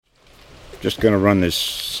Just going to run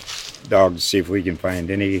this dog to see if we can find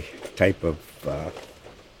any type of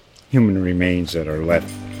human remains that are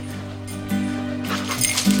left.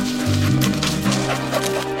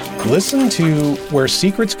 Listen to Where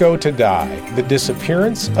Secrets Go to Die, The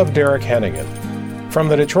Disappearance of Derek Hennigan. From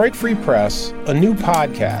the Detroit Free Press, a new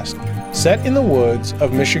podcast set in the woods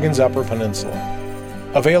of Michigan's Upper Peninsula.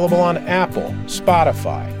 Available on Apple,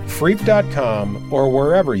 Spotify, Freep.com, or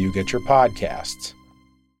wherever you get your podcasts.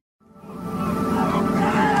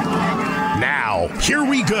 Now, here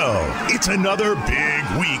we go. It's another big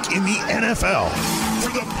week in the NFL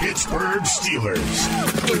for the Pittsburgh Steelers.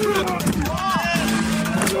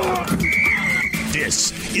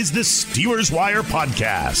 This is the Steelers Wire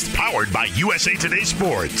podcast, powered by USA Today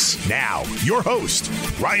Sports. Now, your host,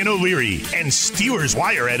 Ryan O'Leary, and Steelers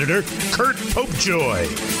Wire editor, Curt Popejoy.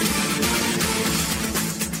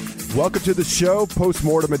 Welcome to the show,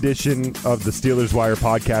 post-mortem edition of the Steelers Wire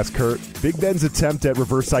podcast, Curt. Big Ben's attempt at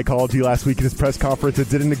reverse psychology last week in his press conference, it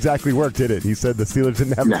didn't exactly work, did it? He said the Steelers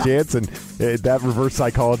didn't have a chance, and that reverse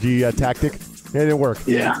psychology tactic, it didn't work.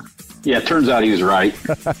 Yeah, it turns out he was right.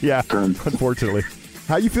 Yeah, unfortunately.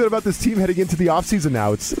 How you feel about this team heading into the offseason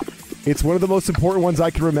now? It's one of the most important ones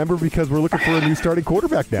I can remember because we're looking for a new starting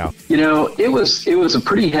quarterback now. You know, it was a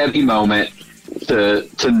pretty heavy moment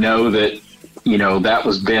to know that, you know, that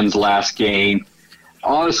was Ben's last game.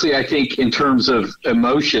 Honestly, I think in terms of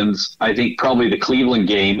emotions, I think probably the Cleveland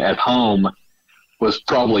game at home was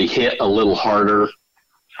probably hit a little harder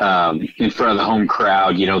in front of the home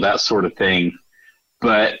crowd, you know, that sort of thing.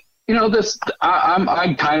 But, you know,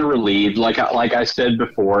 I'm kind of relieved. Like I said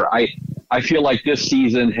before, I feel like this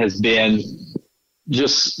season has been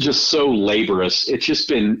just so laborious. It's just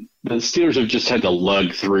been the Steelers have just had to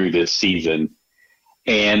lug through this season.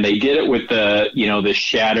 And they did it with the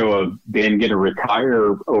shadow of Ben going to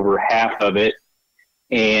retire over half of it.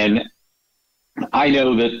 And I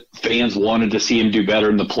know that fans wanted to see him do better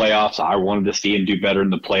in the playoffs. I wanted to see him do better in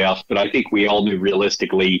the playoffs, but I think we all knew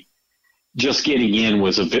realistically just getting in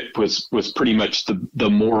was pretty much the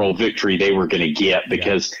moral victory they were going to get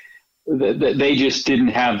because they just didn't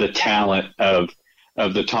have the talent of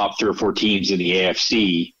the top 3 or 4 teams in the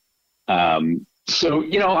AFC. So,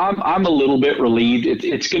 you know, I'm a little bit relieved.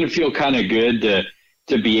 It's going to feel kind of good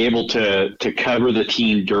to be able to cover the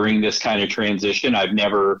team during this kind of transition. I've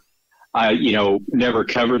never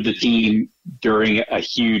covered the team during a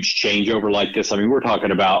huge changeover like this. I mean, we're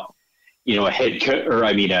talking about, you know,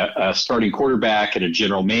 a starting quarterback and a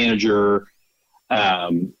general manager.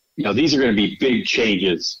 You know, these are going to be big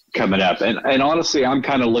changes coming up. And honestly, I'm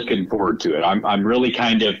kind of looking forward to it. I'm really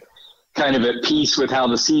kind of at peace with how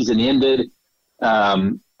the season ended.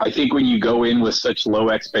 I think when you go in with such low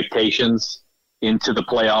expectations into the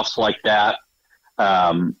playoffs like that,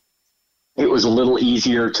 it was a little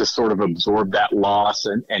easier to sort of absorb that loss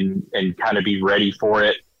and kind of be ready for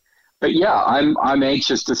it. But yeah, I'm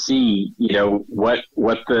anxious to see, you know, what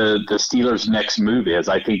the Steelers' next move is.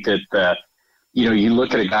 I think that, you know, you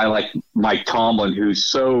look at a guy like Mike Tomlin, who's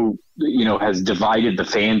so, you know, has divided the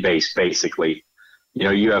fan base basically. You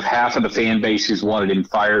know, you have half of the fan base who's wanted him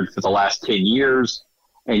fired for the last 10 years,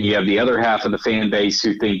 and you have the other half of the fan base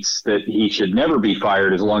who thinks that he should never be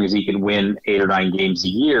fired as long as he can win 8 or 9 games a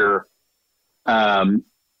year.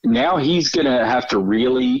 Now he's going to have to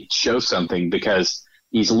really show something because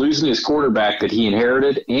he's losing his quarterback that he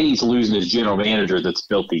inherited, and he's losing his general manager that's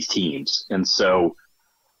built these teams. And so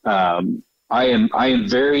I am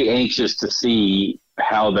very anxious to see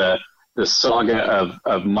how the saga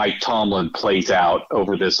of Mike Tomlin plays out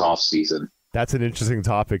over this offseason. That's an interesting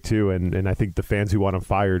topic, too, and I think the fans who want him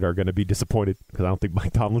fired are going to be disappointed because I don't think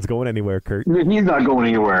Mike Tomlin's going anywhere, Curt. He's not going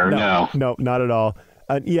anywhere, no. No, not at all.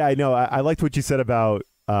 Yeah, I know. I liked what you said about,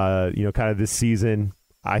 you know, kind of this season.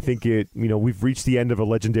 I think we've reached the end of a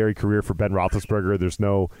legendary career for Ben Roethlisberger. There's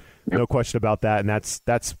no question about that, and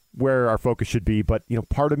that's where our focus should be. But, you know,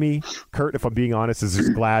 part of me, Curt, if I'm being honest, is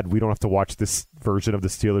just glad we don't have to watch this version of the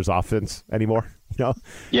Steelers offense anymore. You know,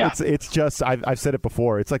 it's just I've said it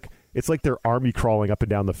before. It's like they're army crawling up and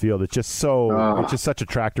down the field. It's just it's just such a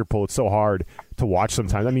tractor pull. It's so hard to watch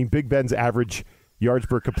sometimes. I mean, Big Ben's average yards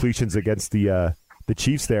per completions against the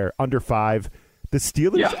Chiefs there under 5. The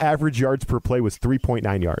Steelers' average yards per play was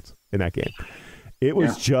 3.9 yards in that game. It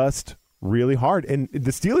was just really hard. And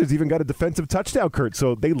the Steelers even got a defensive touchdown, Curt.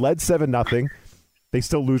 So they led 7-0. They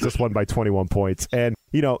still lose this one by 21 points. And,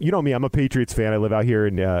 you know me, I'm a Patriots fan. I live out here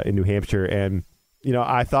in New Hampshire. And, you know,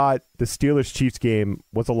 I thought the Steelers-Chiefs game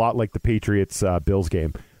was a lot like the Patriots-Bills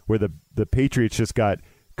game, where the Patriots just got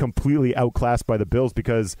completely outclassed by the Bills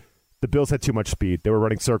because the Bills had too much speed. They were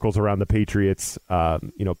running circles around the Patriots,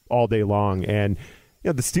 all day long. And, you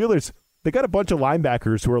know, the Steelers they got a bunch of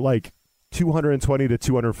linebackers who are like 220 to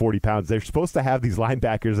 240 pounds. They're supposed to have these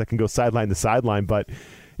linebackers that can go sideline to sideline, but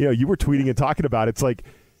you were tweeting and talking about it. It's like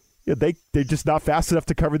they're just not fast enough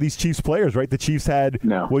to cover these Chiefs players, right? The Chiefs had,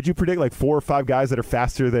 what'd you predict, like 4 or 5 guys that are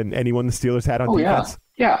faster than anyone the Steelers had on defense?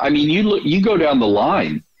 Yeah. I mean, you go down the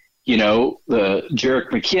line, the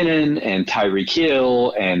Jerick McKinnon and Tyreek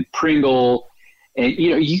Hill and Pringle, and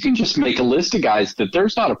you can just make a list of guys that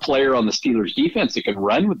there's not a player on the Steelers defense that can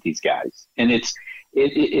run with these guys. And it's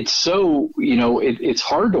so, it's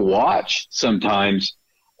hard to watch sometimes.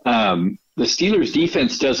 The Steelers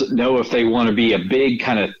defense doesn't know if they want to be a big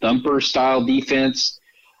kind of thumper style defense.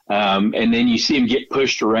 And then you see them get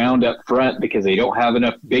pushed around up front because they don't have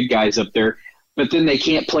enough big guys up there. But then they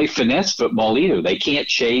can't play finesse football either. They can't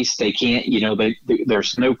chase. They can't,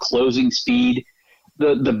 there's no closing speed.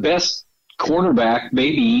 The best cornerback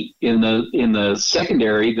maybe in the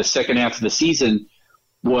secondary, the second half of the season,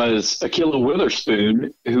 was Ahkello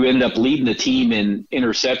Witherspoon, who ended up leading the team in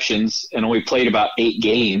interceptions and only played about 8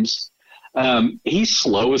 games. He's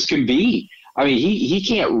slow as can be. I mean, he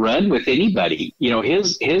can't run with anybody.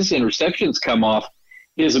 His interceptions come off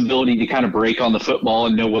his ability to kind of break on the football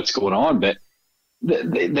and know what's going on, but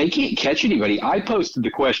they can't catch anybody. I posted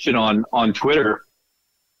the question on Twitter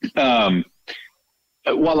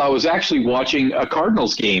while I was actually watching a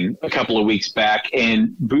Cardinals game a couple of weeks back,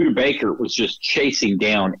 and Budda Baker was just chasing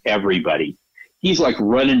down everybody. He's like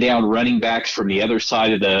running down running backs from the other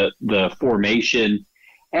side of the formation.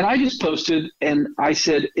 And I just posted and I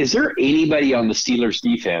said, is there anybody on the Steelers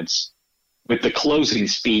defense with the closing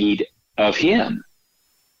speed of him?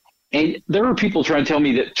 And there were people trying to tell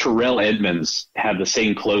me that Terrell Edmonds had the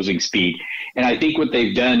same closing speed. And I think what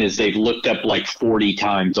they've done is they've looked up like 40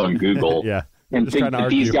 times on Google and think that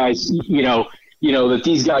these guys, that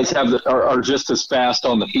these guys are just as fast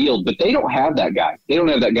on the field, but they don't have that guy. They don't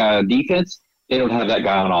have that guy on defense. They don't have that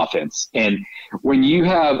guy on offense. And when you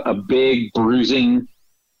have a big bruising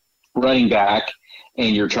running back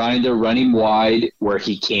and you're trying to run him wide where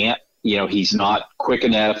he can't, he's not quick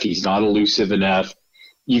enough. He's not elusive enough.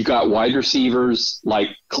 You've got wide receivers like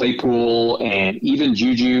Claypool and even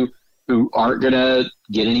JuJu who aren't going to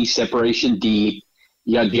get any separation deep.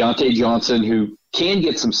 You got Deontay Johnson who can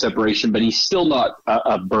get some separation, but he's still not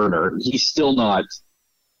a burner. He's still not,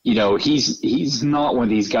 he's not one of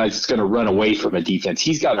these guys that's going to run away from a defense.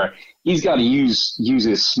 He's got to use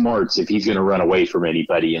his smarts if he's going to run away from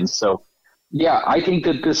anybody. And so, I think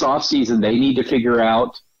that this offseason they need to figure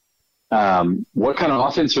out what kind of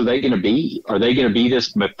offense are they going to be? Are they going to be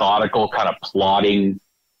this methodical kind of plodding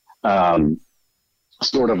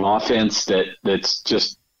sort of offense that's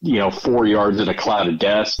just 4 yards in a cloud of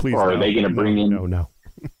dust? Please, or are they going to bring in? No.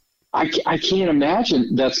 I can't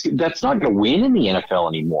imagine that's not going to win in the NFL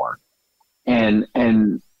anymore. And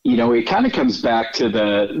it kind of comes back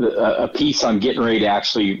to a piece I'm getting ready to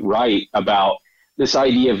actually write about this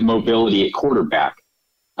idea of mobility at quarterback.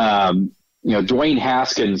 Dwayne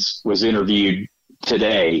Haskins was interviewed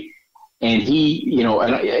today, and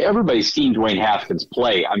and everybody's seen Dwayne Haskins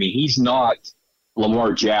play. I mean, he's not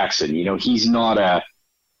Lamar Jackson. He's not a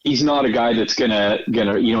guy that's gonna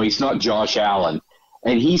he's not Josh Allen.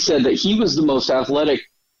 And he said that he was the most athletic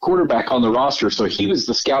quarterback on the roster, so he was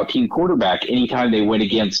the scout team quarterback anytime they went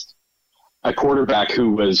against a quarterback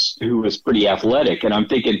who was pretty athletic. And I'm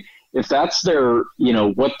thinking, if that's their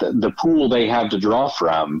what the pool they have to draw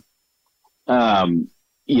from.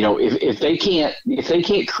 If they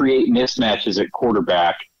can't create mismatches at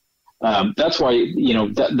quarterback, that's why,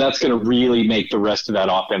 that's going to really make the rest of that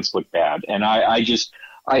offense look bad. And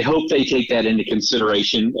I hope they take that into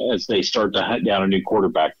consideration as they start to hunt down a new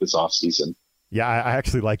quarterback this offseason. Yeah, I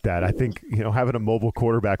actually like that. I think, having a mobile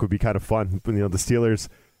quarterback would be kind of fun. The Steelers,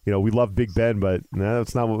 we love Big Ben, but no,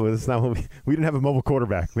 it's not what we didn't have a mobile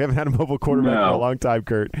quarterback. We haven't had a mobile quarterback for a long time,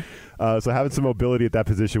 Curt. So having some mobility at that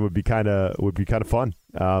position would be kind of fun.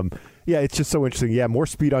 It's just so interesting. Yeah, more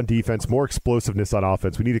speed on defense, more explosiveness on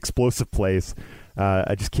offense. We need explosive plays.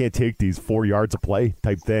 I just can't take these 4 yards of play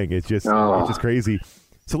type thing. It's just crazy.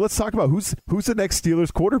 So let's talk about who's the next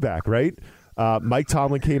Steelers quarterback, right? Mike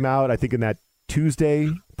Tomlin came out, I think, in that Tuesday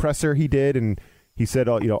presser he did, and he said,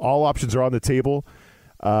 all options are on the table.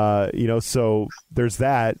 So there's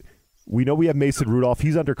that. We know we have Mason Rudolph.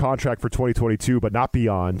 He's under contract for 2022, but not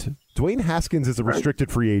beyond. Dwayne Haskins is a restricted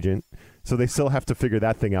free agent, so they still have to figure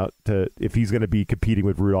that thing out if he's going to be competing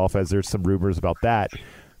with Rudolph, as there's some rumors about that.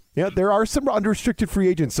 There are some unrestricted free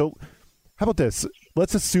agents. So how about this?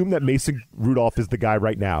 Let's assume that Mason Rudolph is the guy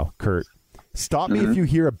right now, Curt. Stop me if you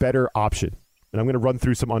hear a better option. And I'm going to run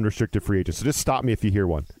through some unrestricted free agents. So just stop me if you hear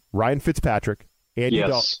one. Ryan Fitzpatrick, Andy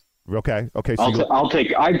Okay. So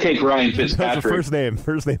I'd take Ryan Fitzpatrick. That's the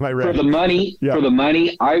first name I read. For the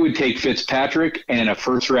money, I would take Fitzpatrick and a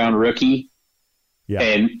first-round rookie. Yeah.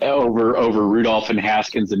 And over Rudolph and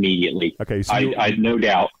Haskins immediately. Okay, so I no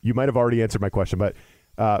doubt. You might have already answered my question, but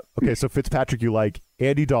okay, so Fitzpatrick you like.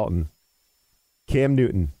 Andy Dalton, Cam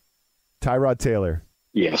Newton, Tyrod Taylor.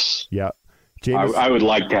 Yes. Yeah. I would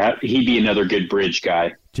like that. He'd be another good bridge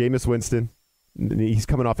guy. Jameis Winston. He's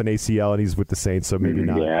coming off an ACL, and he's with the Saints, so maybe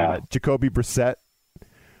not. Yeah. Jacoby Brissett.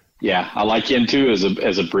 Yeah, I like him, too, as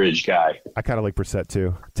a bridge guy. I kind of like Brissett,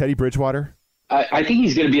 too. Teddy Bridgewater. I think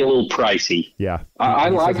he's going to be a little pricey. Yeah. I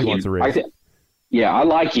like him. I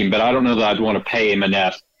like him, but I don't know that I'd want to pay him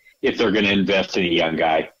enough if they're going to invest in a young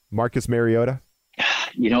guy. Marcus Mariota?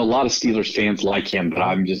 A lot of Steelers fans like him, but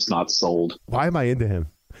I'm just not sold. Why am I into him?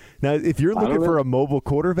 Now, if you're looking for a mobile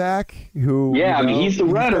quarterback who... Yeah, he's the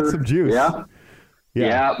runner. He's got some juice.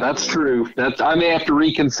 Yeah, that's true. I may have to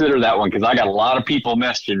reconsider that one because I got a lot of people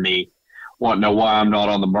messaging me wanting to know why I'm not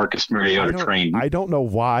on the Marcus Mariota train. I don't know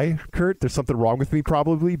why, Curt. There's something wrong with me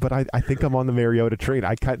probably, but I think I'm on the Mariota train.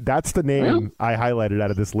 That's the name I highlighted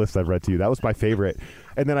out of this list I've read to you. That was my favorite.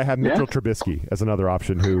 And then I have Mitchell Trubisky as another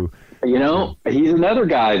option who... he's another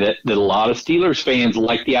guy that a lot of Steelers fans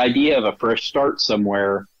like the idea of a fresh start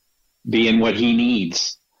somewhere being what he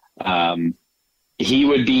needs. He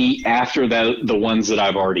would be after the ones that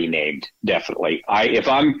I've already named, definitely.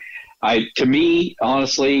 To me,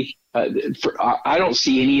 honestly, I don't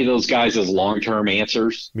see any of those guys as long-term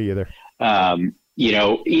answers. Me either.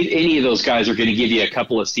 Any of those guys are going to give you a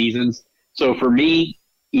couple of seasons. So for me,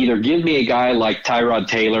 either give me a guy like Tyrod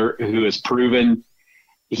Taylor who has proven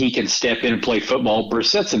he can step in and play football.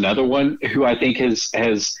 Brissett's another one who I think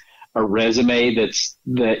has a resume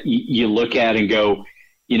that you look at and go,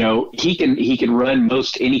 he can run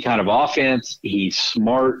most any kind of offense. He's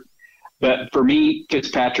smart. But for me,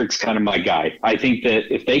 Fitzpatrick's kind of my guy. I think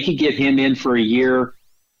that if they could get him in for a year,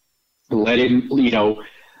 let him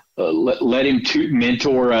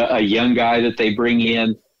mentor a young guy that they bring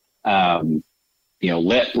in.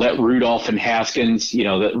 Let Rudolph and Haskins.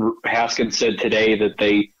 That Haskins said today that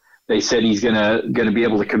they said he's gonna be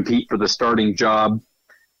able to compete for the starting job.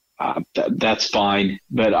 That's fine,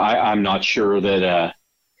 but I'm not sure that.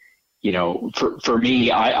 For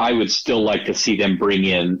me, I would still like to see them bring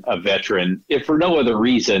in a veteran, if for no other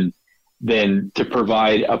reason than to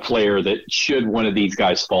provide a player that should one of these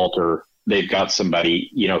guys falter, they've got somebody,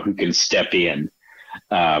 who can step in.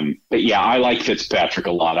 But yeah, I like Fitzpatrick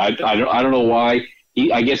a lot. I don't know why.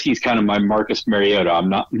 I guess he's kind of my Marcus Mariota. I'm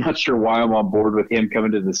not sure why I'm on board with him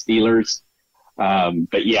coming to the Steelers.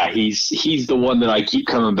 But yeah, he's the one that I keep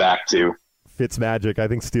coming back to. Fitzmagic. I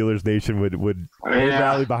think Steelers Nation would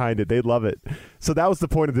rally behind it. They'd love it. So that was the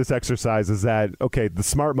point of this exercise is that, okay, the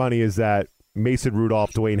smart money is that Mason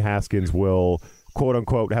Rudolph, Dwayne Haskins will, quote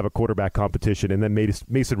unquote, have a quarterback competition, and then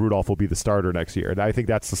Mason Rudolph will be the starter next year. And I think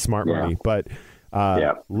that's the smart money. But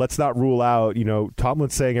let's not rule out,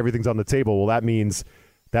 Tomlin's saying everything's on the table. Well, that means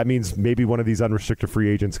maybe one of these unrestricted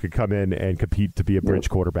free agents could come in and compete to be a bridge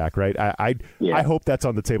quarterback, right? I hope that's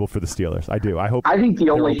on the table for the Steelers. I do. I think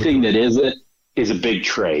the only thing that isn't is a big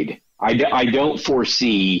trade. I don't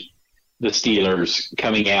foresee the Steelers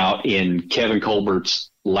coming out in Kevin Colbert's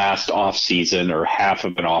last offseason or half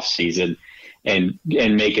of an offseason and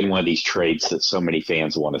making one of these trades that so many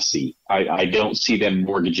fans want to see. I don't see them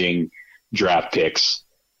mortgaging draft picks.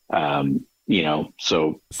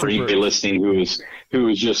 So for anybody listening who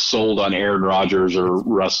was just sold on Aaron Rodgers or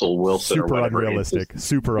Russell Wilson super or whatever, unrealistic.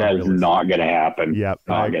 That is not going to happen. Yeah,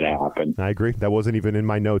 not going to happen. I agree. That wasn't even in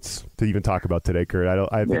my notes to even talk about today, Curt.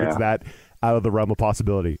 I think it's that out of the realm of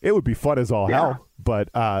possibility. It would be fun as all hell, but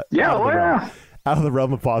out of the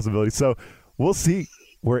realm of possibility. So we'll see.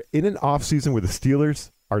 We're in an offseason where the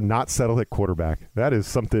Steelers are not settled at quarterback. That is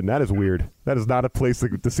something. That is weird. That is not a place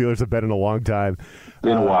that the Steelers have been in a long time.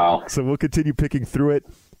 In a while. So we'll continue picking through it.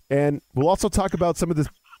 And we'll also talk about some of the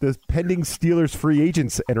pending Steelers free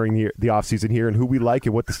agents entering the offseason here and who we like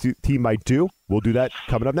and what the team might do. We'll do that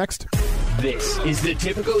coming up next. This is the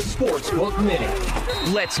Typical Sportsbook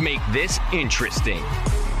Minute. Let's make this interesting.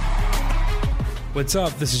 What's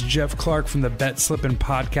up? This is Jeff Clark from the Bet Slippin'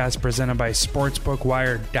 Podcast presented by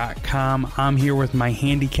SportsbookWire.com. I'm here with my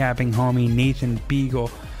handicapping homie Nathan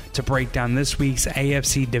Beagle to break down this week's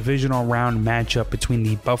AFC Divisional Round matchup between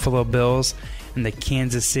the Buffalo Bills and the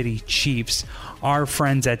Kansas City Chiefs. Our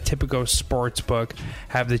friends at Tipico Sportsbook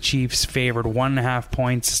have the Chiefs favored 1.5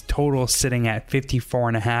 points, total sitting at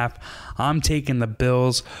 54.5. I'm taking the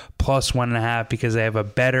Bills plus 1.5 because they have a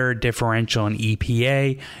better differential in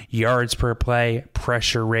EPA, yards per play,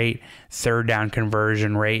 pressure rate, third down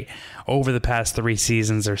conversion rate. Over the past 3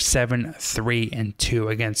 seasons, they're 7-3-2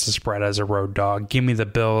 against the spread as a road dog. Give me the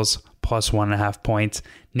Bills plus 1.5 points.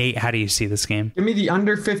 Nate, how do you see this game? Give me the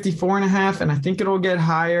under 54.5, and I think it'll get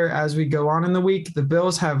higher as we go on in the week. The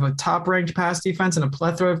Bills have a top-ranked pass defense in a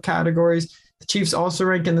plethora of categories. The Chiefs also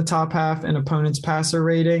rank in the top half in opponents' passer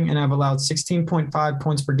rating and have allowed 16.5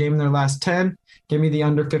 points per game in their last 10. Give me the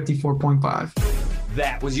under 54.5.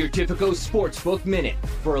 That was your Tipico Sportsbook Minute.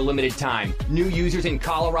 For a limited time, new users in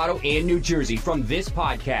Colorado and New Jersey from this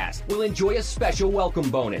podcast will enjoy a special welcome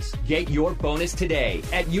bonus. Get your bonus today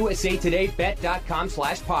at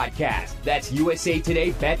usatodaybet.com/podcast. That's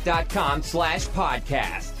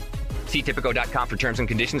usatodaybet.com/podcast. See Tipico.com for terms and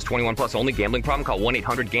conditions. 21 plus only. Gambling problem? Call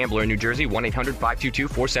 1-800-GAMBLER in New Jersey.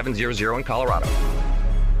 1-800-522-4700 in Colorado.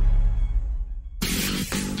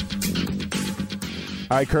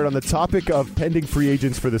 All right, Curt, on the topic of pending free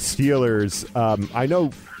agents for the Steelers, I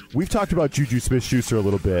know we've talked about JuJu Smith-Schuster a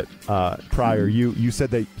little bit prior. You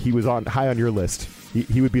said that he was high on your list.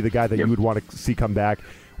 He would be the guy that you would want to see come back.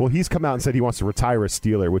 Well, he's come out and said he wants to retire a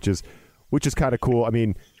Steeler, which is kind of cool. I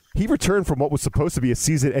mean, he returned from what was supposed to be a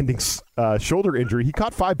season-ending shoulder injury. He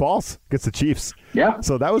caught 5 balls against the Chiefs. Yeah.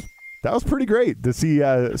 So that was pretty great to see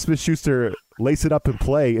Smith-Schuster lace it up and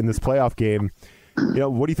play in this playoff game.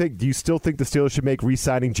 What do you think? Do you still think the Steelers should make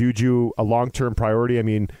re-signing JuJu a long-term priority? I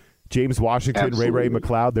mean, James Washington, Absolutely. Ray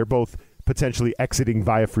McLeod, they're both potentially exiting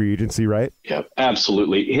via free agency, right? Yeah,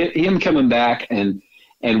 absolutely. Him coming back and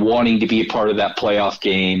wanting to be a part of that playoff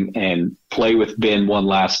game and play with Ben one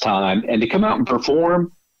last time and to come out and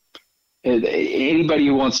perform. Anybody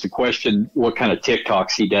who wants to question what kind of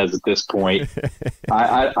TikToks he does at this point,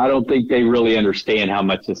 I don't think they really understand how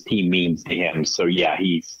much this team means to him. So, yeah,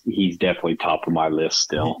 he's definitely top of my list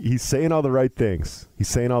still. He's saying all the right things.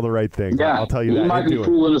 Yeah, I'll tell you that. He might be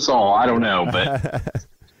fooling us all. I don't know, but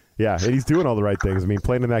yeah, and he's doing all the right things. I mean,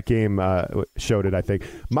 playing in that game showed it, I think.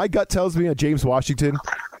 My gut tells me James Washington,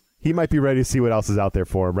 he might be ready to see what else is out there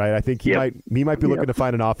for him, right? I think he might be looking to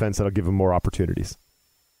find an offense that'll give him more opportunities.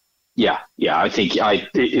 Yeah. I think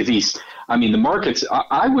if he's – I mean, the markets –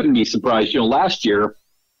 I wouldn't be surprised. Last year,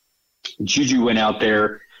 JuJu went out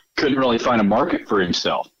there, couldn't really find a market for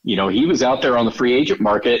himself. He was out there on the free agent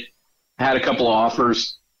market, had a couple of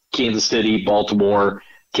offers, Kansas City, Baltimore,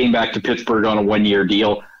 came back to Pittsburgh on a 1-year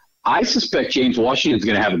deal. I suspect James Washington's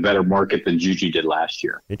going to have a better market than JuJu did last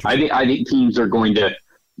year. I think teams are going to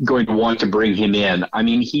want to bring him in. I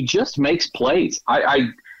mean, he just makes plays.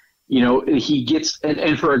 He gets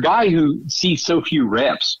and for a guy who sees so few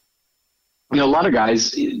reps, a lot of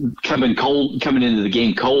guys coming into the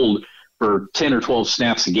game cold for 10 or 12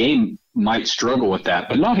 snaps a game might struggle with that,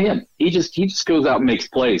 but not him. He just goes out and makes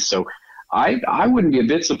plays. So I wouldn't be a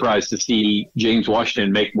bit surprised to see James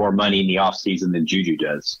Washington make more money in the offseason than JuJu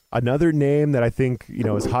does. Another name that I think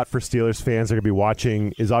is hot for Steelers fans are going to be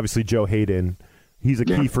watching is obviously Joe Haden. He's a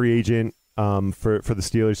key free agent for the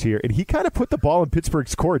Steelers here. And he kind of put the ball in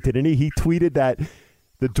Pittsburgh's court, didn't he? He tweeted that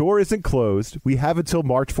the door isn't closed. We have until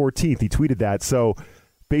March 14th. He tweeted that. So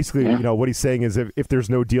basically, what he's saying is if there's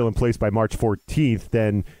no deal in place by March 14th,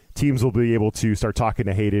 then teams will be able to start talking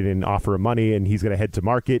to Haden and offer him money, and he's going to head to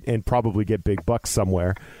market and probably get big bucks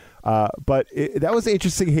somewhere. But that was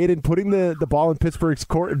interesting, Haden putting the ball in Pittsburgh's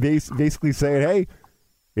court and basically saying, hey,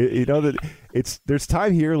 that there's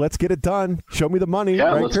time here. Let's get it done. Show me the money.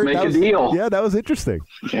 Yeah, right, let's Curt? make a deal. Yeah, that was interesting.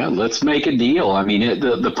 Yeah, let's make a deal. I mean,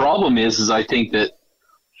 the problem is I think that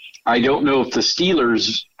I don't know if the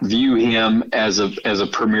Steelers view him as a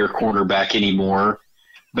premier cornerback anymore,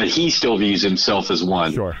 but he still views himself as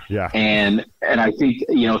one. Sure, yeah. And I think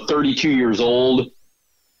 32 years old,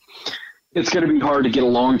 it's going to be hard to get a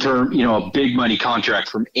long-term, a big money contract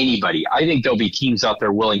from anybody. I think there'll be teams out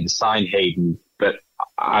there willing to sign Haden, but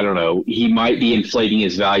I don't know. He might be inflating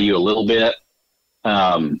his value a little bit.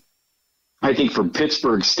 I think from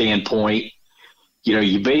Pittsburgh's standpoint,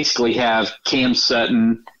 you basically have Cam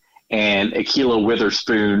Sutton and Ahkello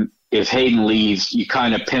Witherspoon. If Haden leaves, you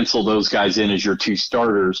kind of pencil those guys in as your 2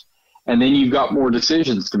 starters. And then you've got more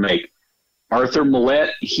decisions to make. Arthur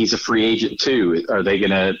Millette, he's a free agent too. Are they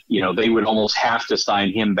going to, they would almost have to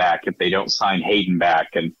sign him back if they don't sign Haden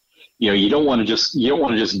back. And, you don't want to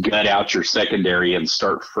just gut out your secondary and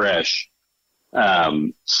start fresh.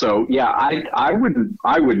 So yeah, I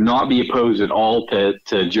would not be opposed at all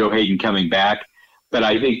to Joe Haden coming back, but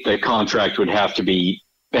I think the contract would have to be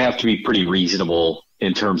pretty reasonable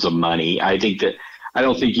in terms of money. I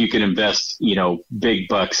don't think you can invest, big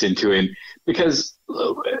bucks into him because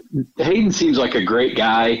Haden seems like a great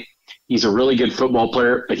guy. He's a really good football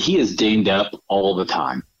player, but he is dinged up all the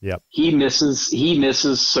time. Yep. He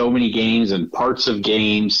misses so many games and parts of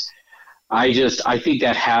games. I think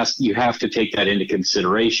you have to take that into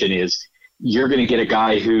consideration is you're going to get a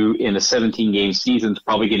guy who in a 17-game season is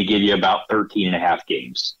probably going to give you about 13 and a half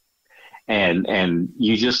games. And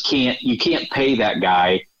you just can't pay that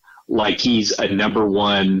guy like he's a number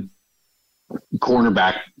one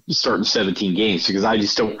cornerback starting 17 games because I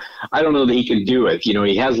don't know that he can do it.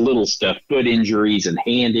 He has little stuff, foot injuries and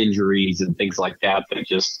hand injuries and things like that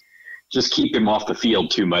just keep him off the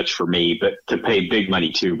field too much for me, but to pay big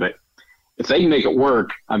money too. But if they can make it work,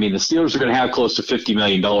 I mean, the Steelers are going to have close to $50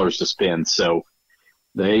 million to spend, so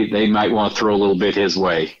they might want to throw a little bit his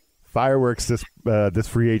way. Fireworks this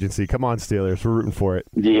free agency. Come on, Steelers. We're rooting for it.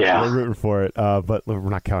 Yeah. We're rooting for it, but we're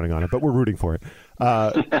not counting on it, but we're rooting for it.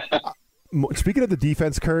 Speaking of the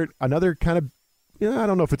defense, Curt, another kind of, I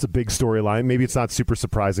don't know if it's a big storyline. Maybe it's not super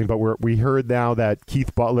surprising, but we heard now that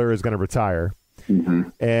Keith Butler is going to retire. Mm-hmm.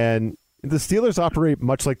 And the Steelers operate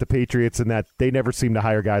much like the Patriots in that they never seem to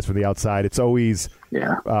hire guys from the outside. It's always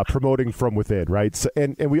promoting from within, right? So,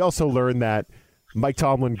 and we also learned that Mike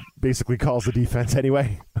Tomlin basically calls the defense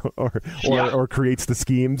anyway or creates the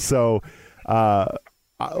scheme. So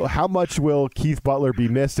how much will Keith Butler be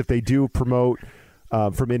missed if they do promote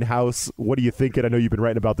from in-house? What are you thinking? I know you've been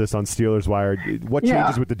writing about this on Steelers Wire. What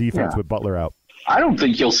changes with the defense with Butler out? I don't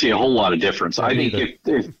think you'll see a whole lot of difference. I think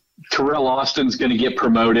if Terrell Austin's going to get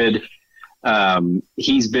promoted,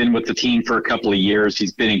 he's been with the team for a couple of years.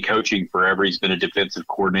 He's been in coaching forever. He's been a defensive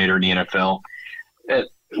coordinator in the NFL.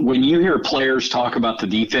 When you hear players talk about the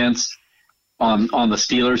defense on the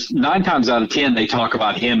Steelers, 9 times out of 10, they talk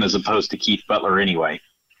about him as opposed to Keith Butler anyway.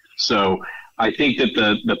 So I think that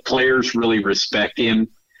the players really respect him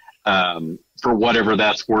for whatever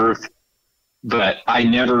that's worth. But I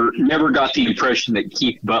never got the impression that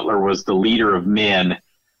Keith Butler was the leader of men,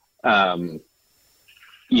 for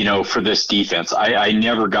this defense. I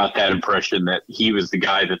never got that impression that he was the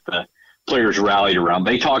guy that the players rallied around.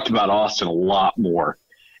 They talked about Austin a lot more.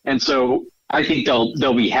 And so I think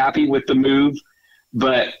they'll be happy with the move.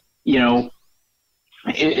 But,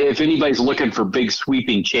 if anybody's looking for big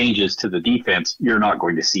sweeping changes to the defense, you're not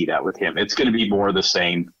going to see that with him. It's going to be more of the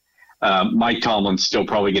same. Mike Tomlin's still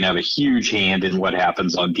probably going to have a huge hand in what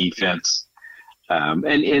happens on defense.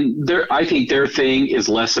 I think their thing is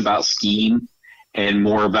less about scheme and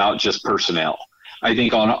more about just personnel. I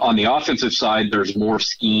think on the offensive side, there's more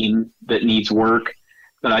scheme that needs work.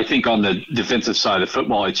 But I think on the defensive side of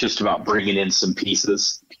football, it's just about bringing in some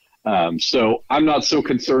pieces. So I'm not so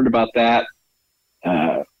concerned about that.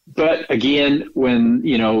 But again, when,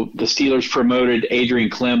 the Steelers promoted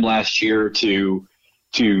Adrian Clem last year to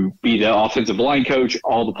be the offensive line coach,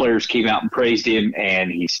 all the players came out and praised him,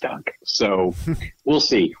 and he stunk. So we'll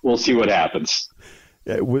see. We'll see what happens.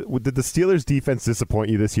 Yeah, did the Steelers' defense disappoint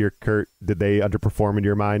you this year, Curt? Did they underperform in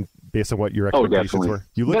your mind based on what your expectations were?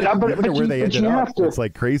 You look at where they ended up. It's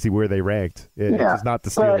like crazy where they ranked. It's not the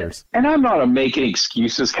Steelers. And I'm not a making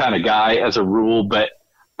excuses kind of guy as a rule, but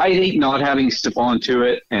I think not having Stephon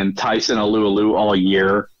Tuitt and Tyson Alualu all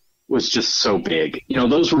year was just so big.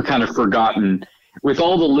 Those were kind of forgotten. With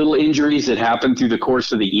all the little injuries that happened through the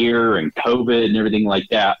course of the year and COVID and everything like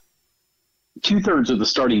that, 2/3 of the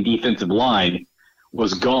starting defensive line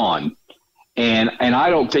was gone. And I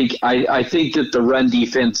don't think – I think that the run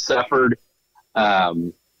defense suffered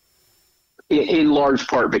in large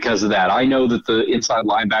part because of that. I know that the inside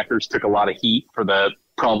linebackers took a lot of heat for the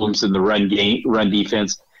problems in the run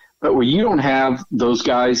defense. But when you don't have those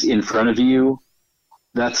guys in front of you,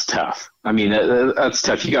 that's tough. I mean, that's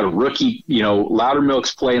tough. You got a rookie,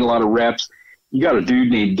 Loudermilk's playing a lot of reps. You got a dude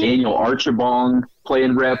named Daniel Archibong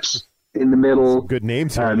playing reps in the middle. Some good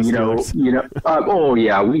names here. We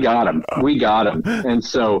got him. And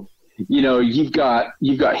so, you've got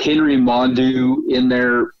Henry Mondu in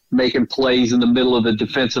there making plays in the middle of the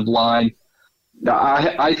defensive line.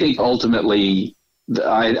 I think ultimately,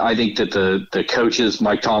 I think that the coaches,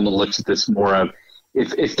 Mike Tomlin, looks at this more of,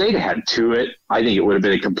 if they'd had Tuitt, I think it would have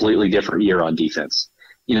been a completely different year on defense.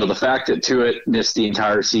 The fact that Tuitt missed the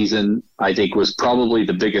entire season, I think, was probably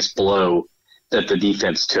the biggest blow that the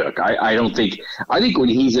defense took. I think when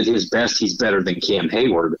he's at his best, he's better than Cam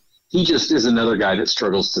Hayward. He just is another guy that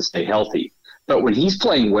struggles to stay healthy. But when he's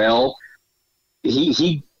playing well,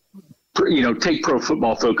 he take Pro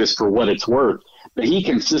Football Focus for what it's worth, but he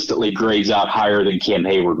consistently grades out higher than Cam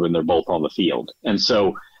Hayward when they're both on the field. And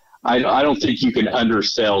so I don't think you can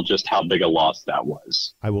undersell just how big a loss that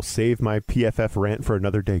was. I will save my PFF rant for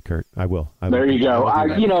another day, Curt. I will. There you go.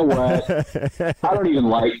 You know what? I don't even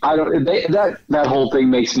like. That whole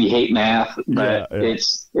thing makes me hate math. But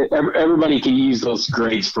everybody can use those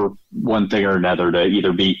grades for one thing or another to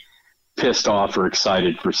either be pissed off or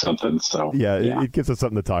excited for something. So it gives us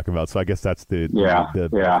something to talk about. So I guess that's the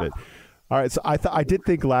benefit. All right. So I did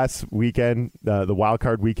think last weekend, the wild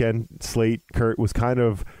card weekend slate, Curt, was kind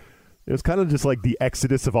of just like the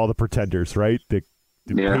exodus of all the pretenders, right? The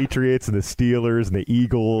Patriots and the Steelers and the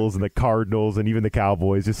Eagles and the Cardinals and even the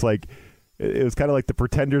Cowboys. Just like it was kind of like the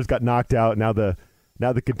pretenders got knocked out. Now the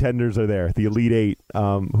contenders are there, the Elite Eight.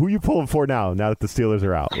 Who are you pulling for now that the Steelers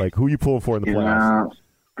are out? Like, who are you pulling for in the playoffs?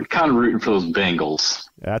 I'm kind of rooting for those Bengals.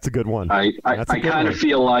 That's a good one. I kind of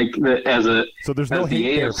feel like that as there's no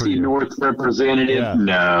the AFC North representative. Yeah.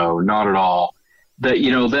 No, not at all.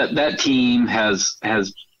 That team has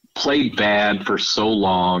played bad for so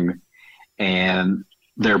long, and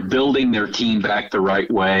they're building their team back the right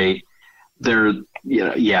way. They're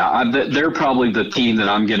probably the team that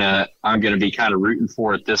I'm gonna be kind of rooting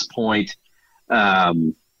for at this point.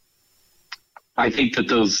 I think that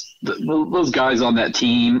those guys on that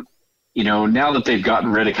team, now that they've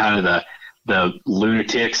gotten rid of kind of the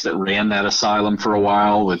lunatics that ran that asylum for a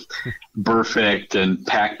while with Burfict and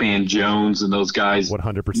Pac-Man Jones and those guys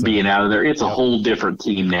 100% being out of there, it's a whole different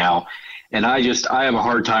team now. And I have a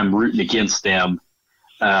hard time rooting against them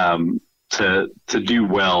to do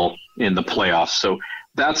well in the playoffs. So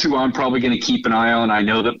that's who I'm probably going to keep an eye on. I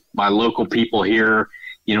know that my local people here,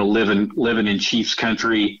 living in Chiefs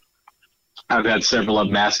country, I've had several of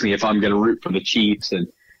them ask me if I'm going to root for the Chiefs, and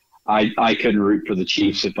I couldn't root for the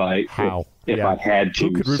Chiefs if I had to.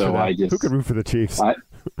 Who could root for the Chiefs?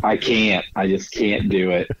 I can't. I just can't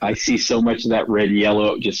do it. I see so much of that red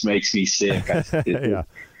yellow, it just makes me sick.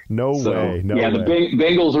 No way. The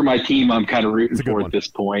Bengals are my team I'm kind of rooting for at this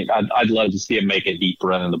point. I'd love to see him make a deep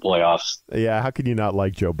run in the playoffs. Yeah, how can you not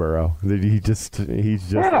like Joe Burrow? He's just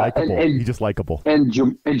likable. He's just likable. And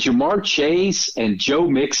Jamar Chase and Joe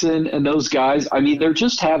Mixon and those guys, I mean, they're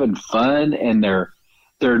just having fun, and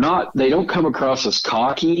they don't come across as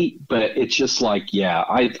cocky, but it's just like,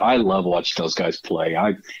 I love watching those guys play.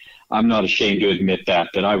 I'm not ashamed to admit that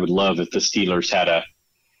I would love if the Steelers had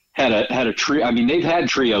a trio. I mean, they've had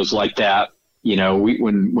trios like that,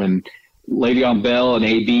 when Le'Veon Bell and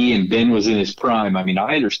AB and Ben was in his prime. I mean,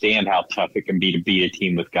 I understand how tough it can be to beat a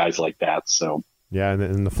team with guys like that. So yeah,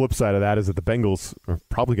 and the flip side of that is that the Bengals are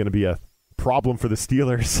probably going to be a problem for the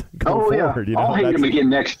Steelers going forward. I'll hate them again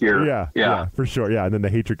next year. Yeah, for sure. Yeah, and then the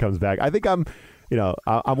hatred comes back. I think I'm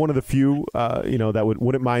one of the few, that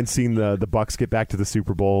wouldn't mind seeing the Bucs get back to the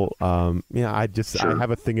Super Bowl. I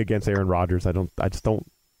have a thing against Aaron Rodgers. I don't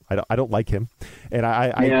like him, and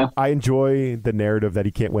I enjoy the narrative that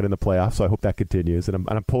he can't win in the playoffs. So I hope that continues, and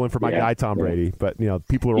I'm pulling for my guy Tom Brady. But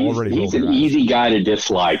people are already. He's an easy guy to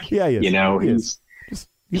dislike. Yeah, he is.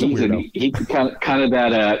 He's kind of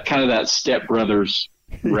that Step Brothers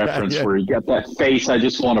reference where he got that face. I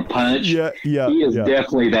just want to punch. He is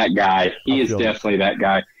definitely that guy. He is definitely that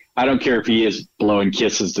guy. I don't care if he is blowing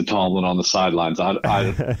kisses to Tomlin on the sidelines. I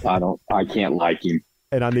can't like him.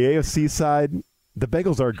 And on the AFC side, the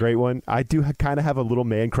Bengals are a great one. I do kind of have a little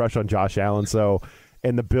man crush on Josh Allen. So,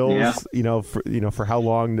 and the Bills, for how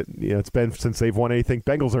long it's been since they've won anything.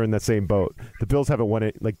 Bengals are in that same boat. The Bills haven't won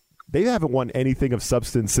it. They haven't won anything of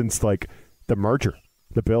substance since the merger.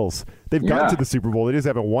 The Bills, they've gotten to the Super Bowl. They just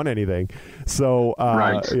haven't won anything. So,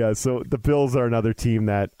 so the Bills are another team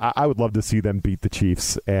that I would love to see them beat the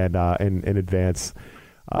Chiefs and advance.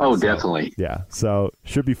 Definitely. Yeah. So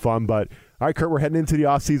should be fun. But all right, Curt, we're heading into the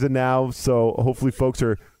offseason now. So hopefully folks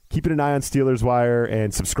are keeping an eye on Steelers Wire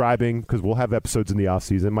and subscribing because we'll have episodes in the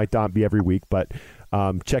offseason. It might not be every week, but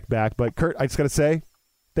check back. But Curt, I just got to say,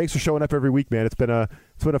 thanks for showing up every week, man. It's been a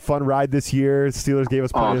fun ride this year. Steelers gave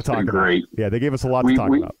us plenty to talk about. Great. Yeah, they gave us a lot to talk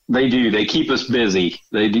about. They do. They keep us busy.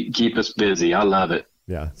 Keep us busy. I love it.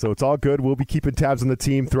 Yeah, so it's all good. We'll be keeping tabs on the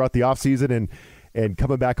team throughout the offseason and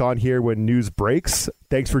coming back on here when news breaks.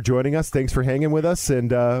 Thanks for joining us. Thanks for hanging with us,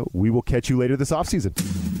 and we will catch you later this offseason.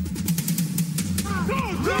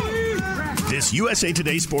 This USA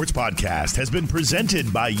Today Sports Podcast has been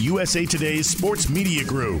presented by USA Today's Sports Media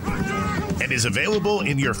Group and is available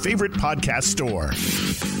in your favorite podcast store.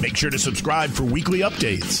 Make sure to subscribe for weekly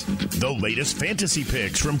updates, the latest fantasy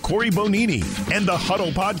picks from Corey Bonini, and the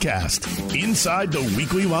Huddle Podcast, Inside the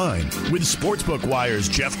Weekly Line, with Sportsbook Wire's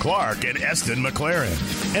Jeff Clark and Eston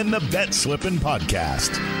McLaren, and the Bet Slippin'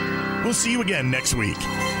 Podcast. We'll see you again next week.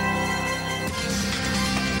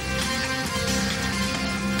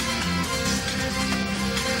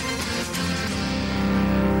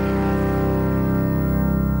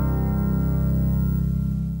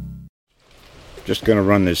 Just going to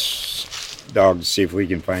run this dog to see if we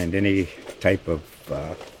can find any type of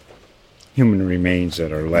human remains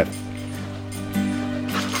that are left.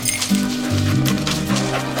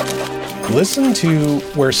 Listen to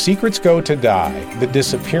Where Secrets Go to Die, The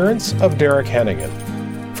Disappearance of Derek Hennigan.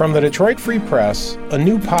 From the Detroit Free Press, a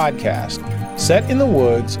new podcast set in the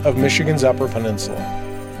woods of Michigan's Upper Peninsula.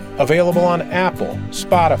 Available on Apple,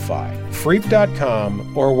 Spotify,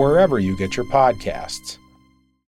 Freep.com, or wherever you get your podcasts.